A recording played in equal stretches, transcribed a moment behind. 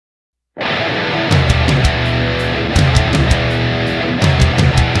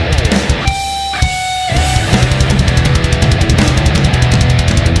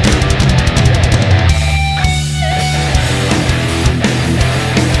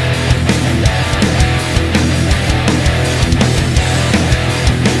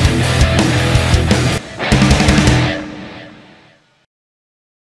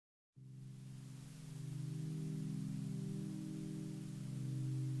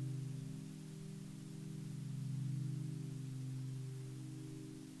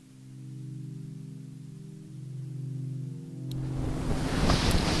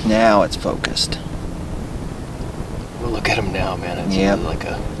Now it's focused. Well, look at him now, man. It's like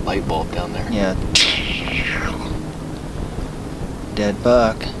a light bulb down there. Yeah. Dead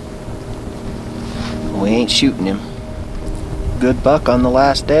buck. We ain't shooting him. Good buck on the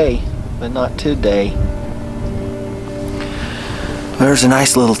last day, but not today. There's a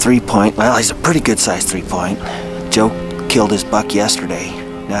nice little 3-point. Well, he's a pretty good sized 3-point. Joe killed his buck yesterday.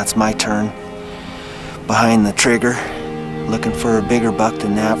 Now it's my turn behind the trigger, looking for a bigger buck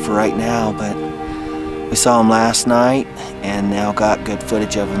than that for right now, but we saw him last night and now got good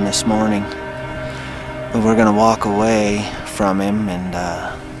footage of him this morning. But we're gonna walk away from him and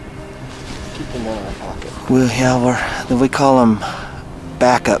keep him in our pocket. We call them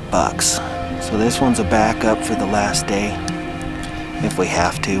backup bucks. So this one's a backup for the last day. If we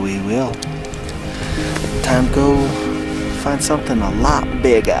have to, we will. Time to go find something a lot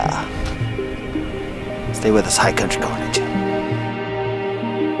bigger. Stay with us, High Country Carnage.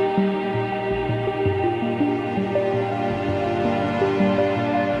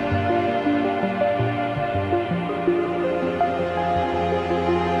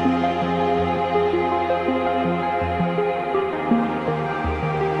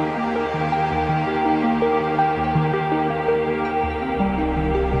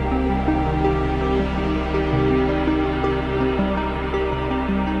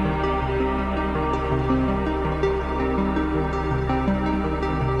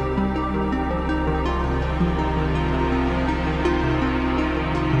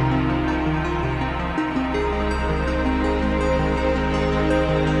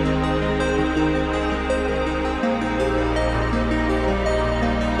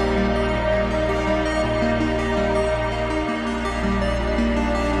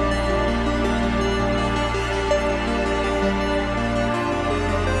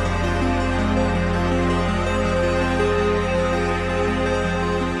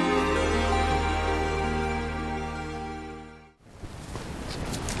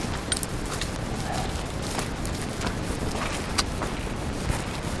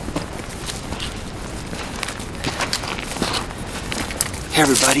 Hey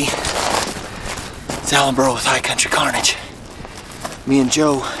everybody, it's Alan Burrow with High Country Carnage. Me and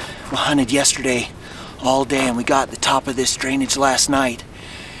Joe hunted yesterday all day and we got the top of this drainage last night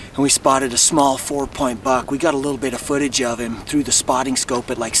and we spotted a small 4-point buck. We got a little bit of footage of him through the spotting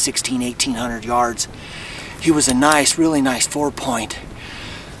scope at like 1,800 yards. He was a nice, really nice 4-point,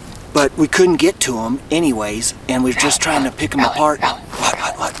 but we couldn't get to him anyways and we're just trying to pick him apart. Alan.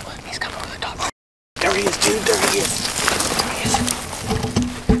 What? He's coming over the top. There he is, dude, there he is.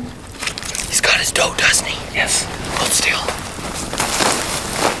 His doe, doesn't he? Yes. Hold still.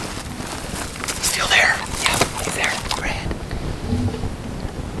 Still there? Yeah, he's there. Go ahead.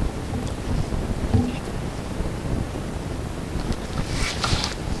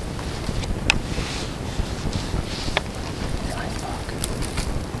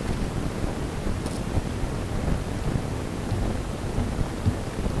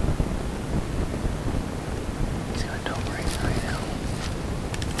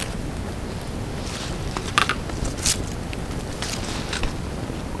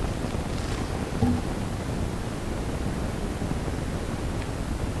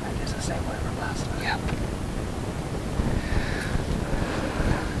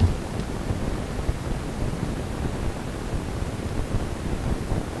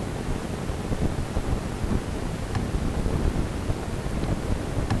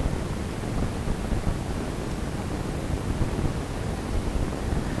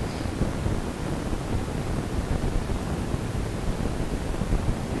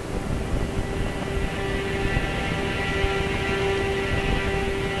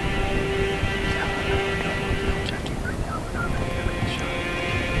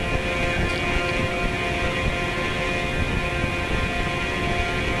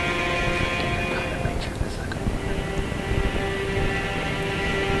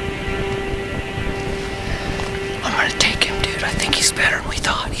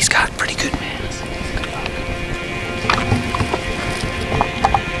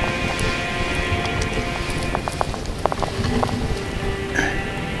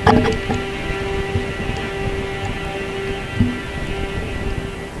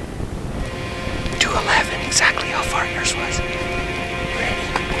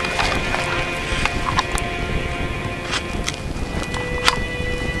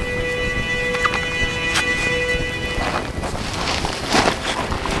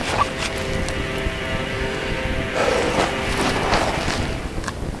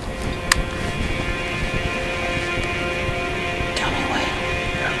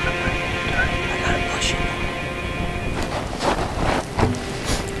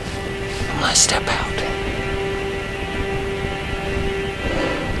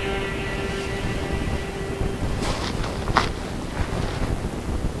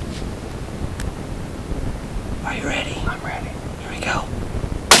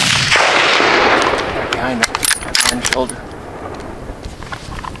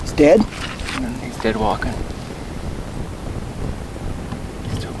 Dead? He's dead walking.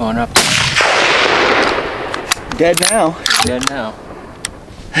 Still going up. Dead now. Dead now.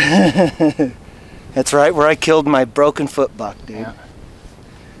 That's right where I killed my broken foot buck, dude. Yeah.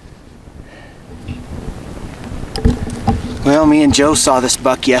 Well, me and Joe saw this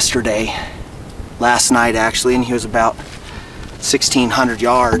buck yesterday, last night actually, and he was about 1,600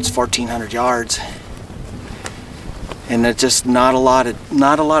 yards, 1,400 yards, and it's just not a lot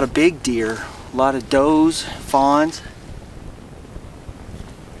of big deer, a lot of does, fawns,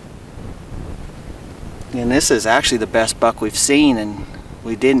 and this is actually the best buck we've seen, and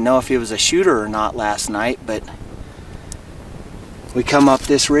we didn't know if he was a shooter or not last night, but we come up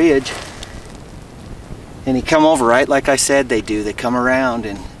this ridge. And he come over right like I said they do. They come around,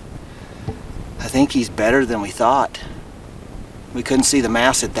 and I think he's better than we thought. We couldn't see the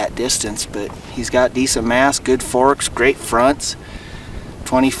mass at that distance, but he's got decent mass, good forks, great fronts,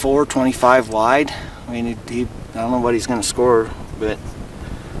 24, 25 wide. I mean, I don't know what he's going to score, but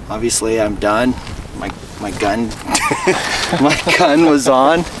obviously I'm done. My gun, my gun was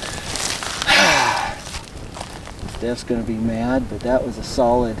on. Steph's going to be mad, but that was a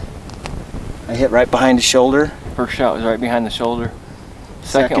solid. I hit right behind his shoulder. First shot was right behind the shoulder.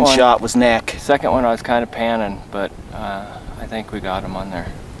 Second shot was neck. Second one I was kind of panning, but I think we got him on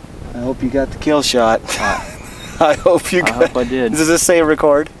there. I hope you got the kill shot. I hope you got. I hope I did. Does this say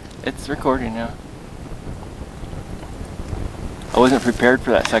record? It's recording now. I wasn't prepared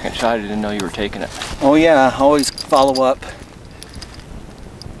for that second shot. I didn't know you were taking it. Oh yeah, always follow up.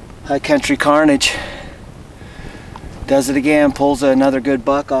 High Country Carnage does it again, pulls another good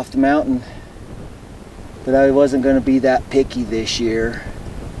buck off the mountain. But I wasn't going to be that picky this year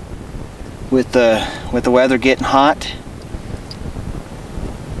with the weather getting hot,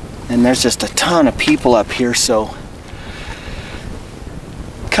 and there's just a ton of people up here, so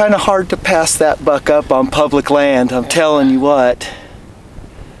kind of hard to pass that buck up on public land. I'm telling you what,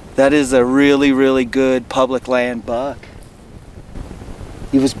 that is a really good public land buck.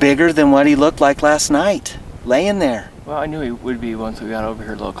 He was bigger than what he looked like last night laying there. Well, I knew he would be once we got over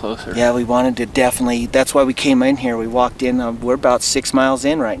here a little closer. Yeah, we wanted to definitely, that's why we came in here. We walked in, we're about 6 miles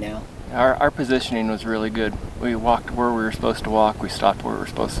in right now. Our positioning was really good. We walked where we were supposed to walk, we stopped where we were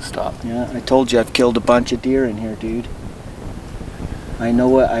supposed to stop. Yeah, I told you I've killed a bunch of deer in here, dude. I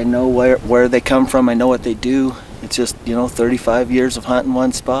know where they come from, I know what they do. It's just, 35 years of hunting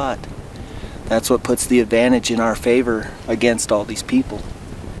one spot. That's what puts the advantage in our favor against all these people.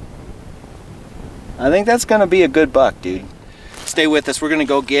 I think that's gonna be a good buck, dude. Stay with us, we're gonna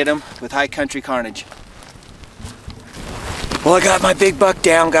go get him with High Country Carnage. Well, I got my big buck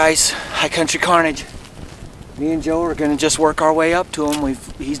down, guys. High Country Carnage. Me and Joe are gonna just work our way up to him.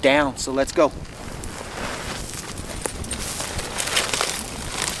 He's down, so let's go.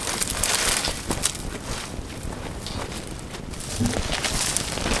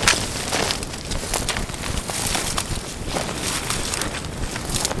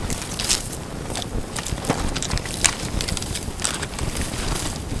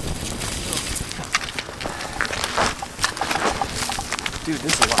 Dude,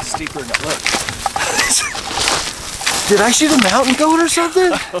 this is a lot steeper than it looks. Did I shoot a mountain goat or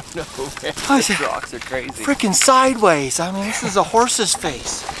something? Oh no, man. These rocks are crazy. Freaking sideways. I mean, this is a horse's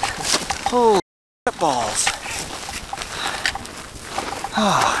face. Holy balls.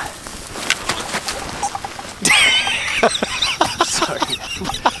 Oh. Sorry.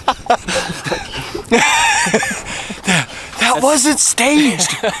 That wasn't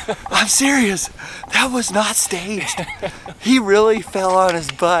staged. I'm serious. That was not staged. He really fell on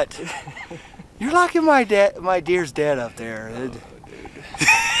his butt. You're lucky my deer's dead up there. Oh, dude.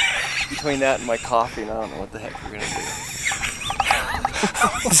 Between that and my coffee, I don't know what the heck we're gonna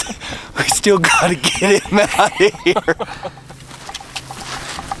do. We still gotta get him out of here.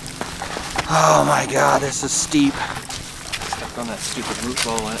 Oh my God, this is steep. Stepped on that stupid root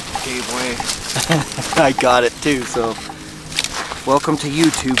ball and it gave way. I got it too, so welcome to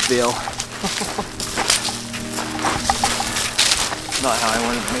YouTubeville. Not how I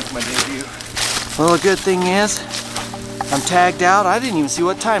wanted to make my debut. Well, the good thing is, I'm tagged out. I didn't even see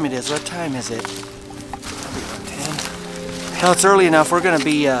what time it is. What time is it? 10. Well, it's early enough. We're gonna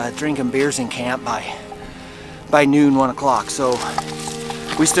be drinking beers in camp by noon, 1 o'clock. So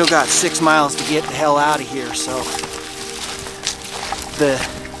we still got 6 miles to get the hell out of here. So the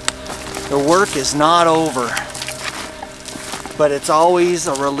work is not over, but it's always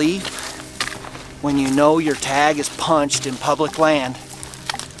a relief when you know your tag is punched in public land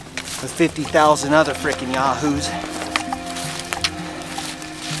with 50,000 other frickin' yahoos.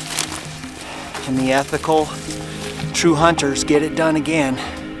 And the ethical, true hunters get it done again.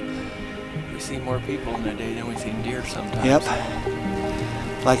 see more people in a day than we see deer sometimes.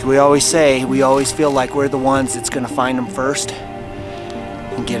 Yep. Like we always say, we always feel like we're the ones that's going to find them first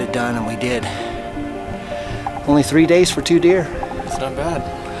and get it done, and we did. Only 3 days for 2 deer. It's not bad.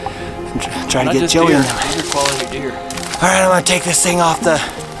 Try to get Joey in them. These are quality deer. Alright, I'm going to take this thing off the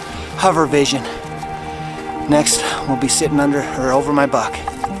hover vision. Next, we'll be sitting under or over my buck.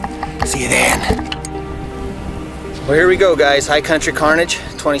 See you then. Well, here we go, guys. High Country Carnage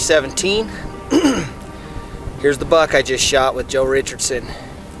 2017. Here's the buck I just shot with Joe Richardson.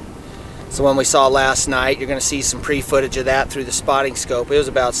 It's the one we saw last night. You're going to see some pre-footage of that through the spotting scope. It was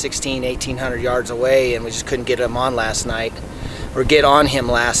about 1,800 yards away, and we just couldn't get him on last night, or get on him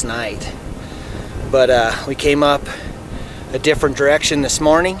last night. But we came up a different direction this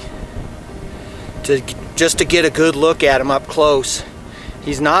morning just to get a good look at him up close.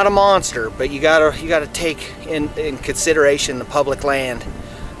 He's not a monster, but you gotta take in consideration the public land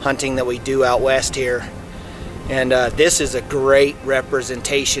hunting that we do out west here. And this is a great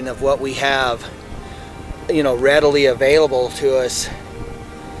representation of what we have, you know, readily available to us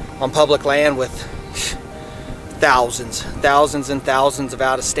on public land, with thousands and thousands of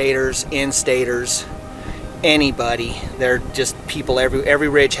out-of-staters, in-staters, anybody. They're just people. Every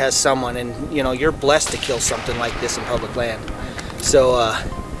ridge has someone, and you know, you're blessed to kill something like this in public land. So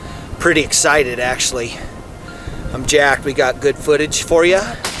pretty excited, actually. I'm jacked. We got good footage for you.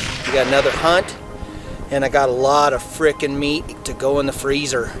 We got another hunt, and I got a lot of frickin' meat to go in the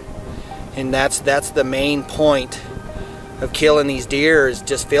freezer. And that's the main point of killing these deer, is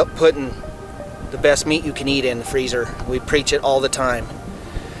just putting the best meat you can eat in the freezer. We preach it all the time.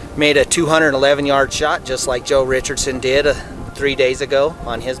 Made a 211-yard shot just like Joe Richardson did 3 days ago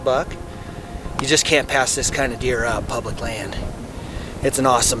on his buck. You just can't pass this kind of deer up public land. It's an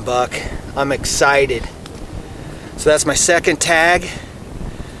awesome buck. I'm excited. So that's my second tag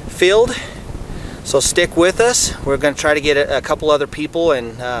filled. So stick with us. We're going to try to get a couple other people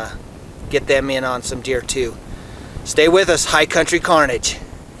and get them in on some deer too. Stay with us, High Country Carnage.